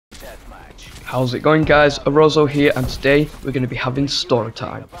How's it going, guys? Orozo here, and today we're going to be having story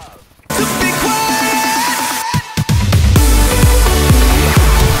time.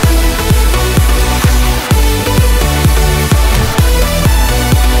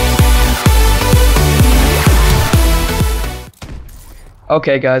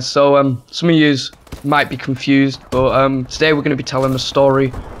 Okay guys, so some of you might be confused, but today we're going to be telling the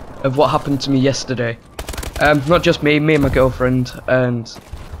story of what happened to me yesterday. Not just me and my girlfriend, and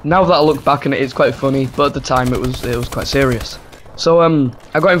now that I look back on it, it's quite funny, but at the time it was quite serious. So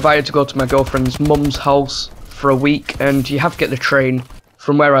I got invited to go to my girlfriend's mum's house for a week, and you have to get the train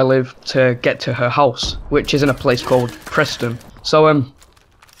from where I live to get to her house, which is in a place called Preston. So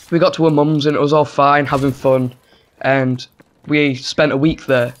we got to her mum's and it was all fine, having fun, and we spent a week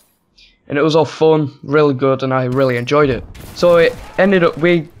there, and it was all fun, really good, and I really enjoyed it. So it ended up,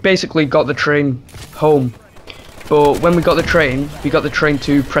 we basically got the train home, but when we got the train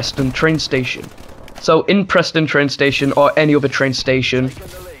to Preston train station. So in Preston train station, or any other train station,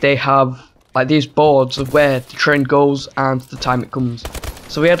 they have like these boards of where the train goes and the time it comes.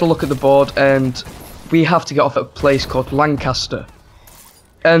 So we had to look at the board, and we have to get off at a place called Lancaster.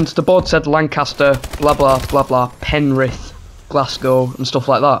 And the board said Lancaster, blah blah blah blah, Penrith, Glasgow, and stuff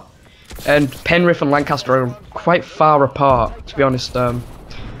like that. And Penrith and Lancaster are quite far apart, to be honest.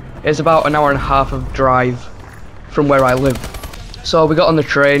 It's about an hour and a half of drive from where I live. So we got on the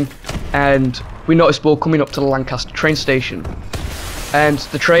train, and we noticed we were coming up to the Lancaster train station. And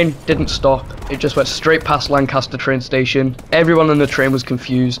the train didn't stop, it just went straight past Lancaster train station. Everyone on the train was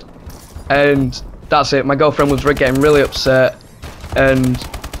confused, and that's it. My girlfriend was getting really upset, and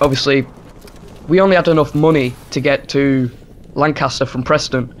obviously we only had enough money to get to Lancaster from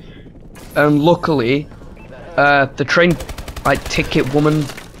Preston, and luckily the train like ticket woman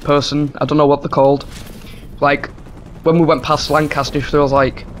person, I don't know what they're called, like when we went past Lancaster she was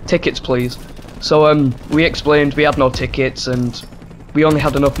like, tickets please. So we explained we had no tickets and we only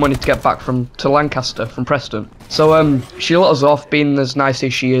had enough money to get back to Lancaster from Preston. So she let us off, being as nice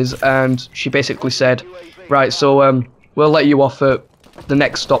as she is, and she basically said, right, so we'll let you off at the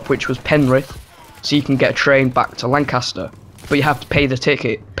next stop, which was Penrith, so you can get a train back to Lancaster. But you have to pay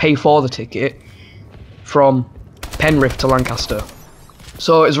for the ticket from Penrith to Lancaster.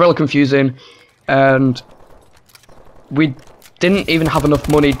 So it's really confusing, and we didn't even have enough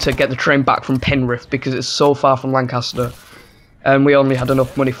money to get the train back from Penrith because it's so far from Lancaster, and we only had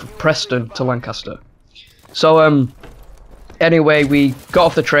enough money for Preston to Lancaster. So anyway, we got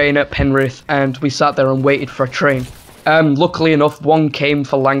off the train at Penrith and we sat there and waited for a train. Luckily enough, one came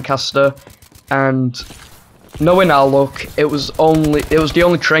for Lancaster, and knowing our luck, it was the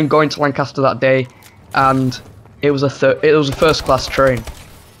only train going to Lancaster that day, and it was a first class train.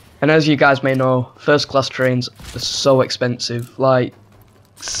 And as you guys may know, first class trains are so expensive, like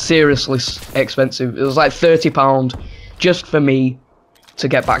seriously expensive. It was like £30 just for me to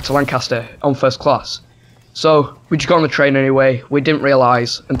get back to Lancaster on first class. So we just got on the train anyway. We didn't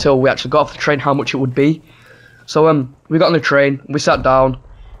realise until we actually got off the train how much it would be. So we got on the train, we sat down,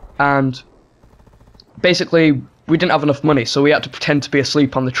 and basically we didn't have enough money, so we had to pretend to be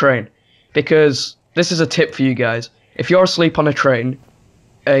asleep on the train. Because this is a tip for you guys: if you're asleep on a train,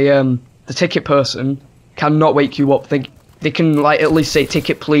 the ticket person cannot wake you up. They can like at least say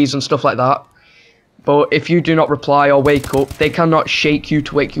ticket please and stuff like that, but if you do not reply or wake up, they cannot shake you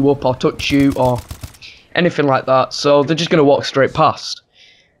to wake you up or touch you or anything like that. So they're just gonna walk straight past.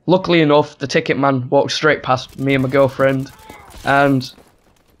 Luckily enough, the ticket man walked straight past me and my girlfriend, and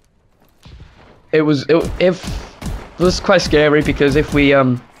it was quite scary, because if we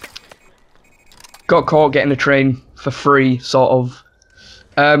got caught getting a train for free, sort of,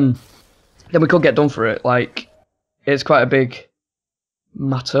 then we could get done for it. Like, it's quite a big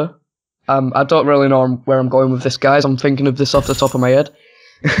matter. I don't really know where I'm going with this, guys. I'm thinking of this off the top of my head.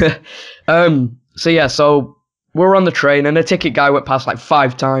 So yeah, so we were on the train, and the ticket guy went past like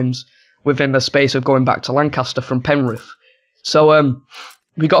 5 times within the space of going back to Lancaster from Penrith. So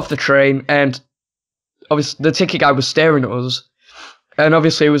we got off the train, and obviously the ticket guy was staring at us, and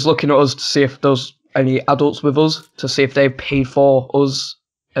obviously he was looking at us to see if there was any adults with us, to see if they paid for us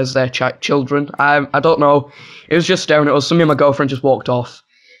as their children. I don't know. It was just staring at us. So me and my girlfriend just walked off,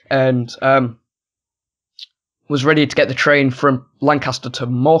 and was ready to get the train from Lancaster to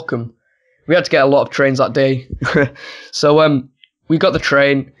Morecambe. We had to get a lot of trains that day. So we got the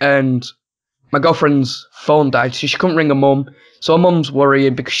train, and my girlfriend's phone died, so she couldn't ring her mum. So her mum's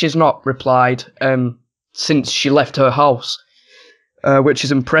worrying because she's not replied since she left her house, which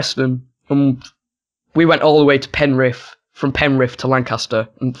is in Preston. And we went all the way to Penrith, from Penrith to Lancaster,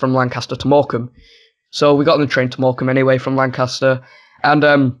 and from Lancaster to Morecambe. So we got on the train to Morecambe anyway from Lancaster, and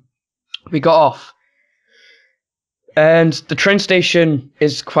we got off, and the train station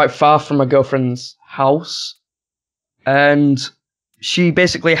is quite far from my girlfriend's house, and she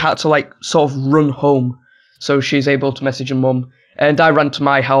basically had to like sort of run home so she's able to message her mum. And I ran to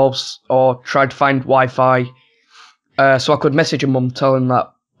my house or tried to find Wi-Fi so I could message her mum telling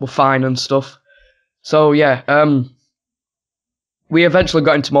that we're fine and stuff. So yeah, we eventually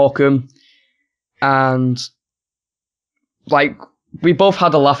got into Morecambe, and like we both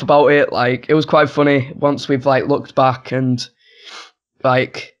had a laugh about it. Like it was quite funny once we've like looked back, and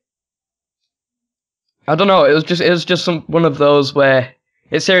like I don't know, it was just one of those where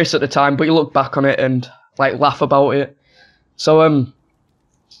it's serious at the time, but you look back on it and like laugh about it. So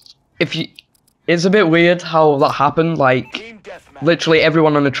it's a bit weird how that happened. Like literally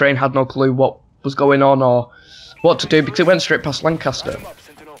everyone on the train had no clue what was going on or what to do, because it went straight past Lancaster,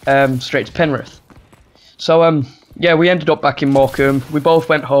 straight to Penrith. So yeah, we ended up back in Morecambe. We both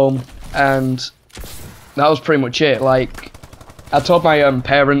went home, and that was pretty much it. Like I told my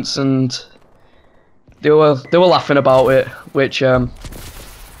parents, and they were laughing about it, which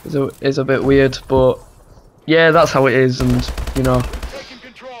is a bit weird, but yeah, that's how it is, and you know.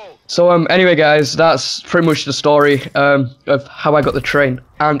 So anyway guys, that's pretty much the story of how I got the train.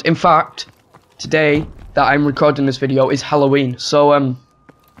 And in fact, today that I'm recording this video is Halloween, so I'm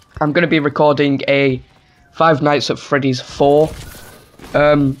going to be recording a Five Nights at Freddy's 4.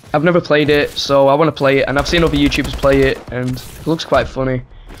 I've never played it, so I want to play it, and I've seen other YouTubers play it, and it looks quite funny.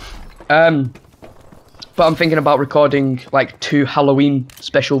 But I'm thinking about recording like 2 Halloween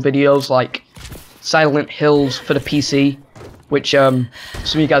special videos, like Silent Hills for the PC, which some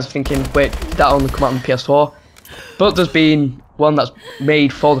of you guys are thinking, wait, that only come out on the PS4. But there's been one that's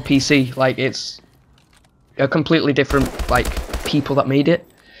made for the PC, like it's a completely different like people that made it.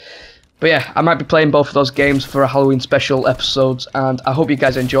 But yeah, I might be playing both of those games for a Halloween special episodes, and I hope you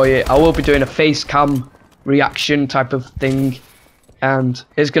guys enjoy it. I will be doing a face cam reaction type of thing, and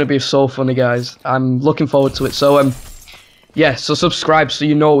it's going to be so funny, guys. I'm looking forward to it. So yeah, so subscribe so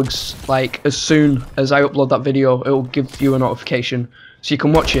you know like as soon as I upload that video, it will give you a notification so you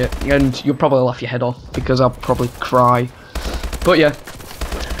can watch it, and you'll probably laugh your head off because I'll probably cry. But yeah,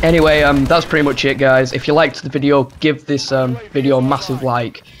 anyway, that's pretty much it, guys. If you liked the video, give this video a massive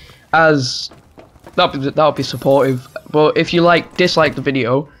like, as that'll be supportive. But if you dislike the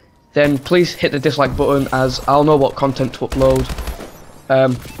video, then please hit the dislike button, as I'll know what content to upload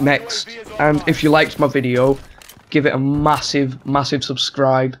next. And if you liked my video, give it a massive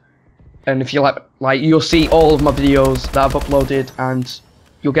subscribe, and if you like you'll see all of my videos that I've uploaded, and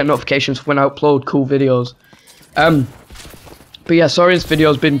you'll get notifications when I upload cool videos. But yeah, sorry this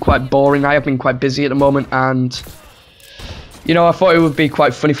video's been quite boring. I have been quite busy at the moment, and you know, I thought it would be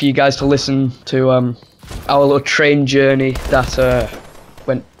quite funny for you guys to listen to our little train journey that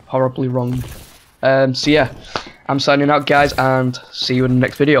went horribly wrong. So yeah, I'm signing out, guys, and see you in the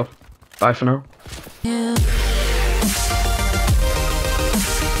next video. Bye for now.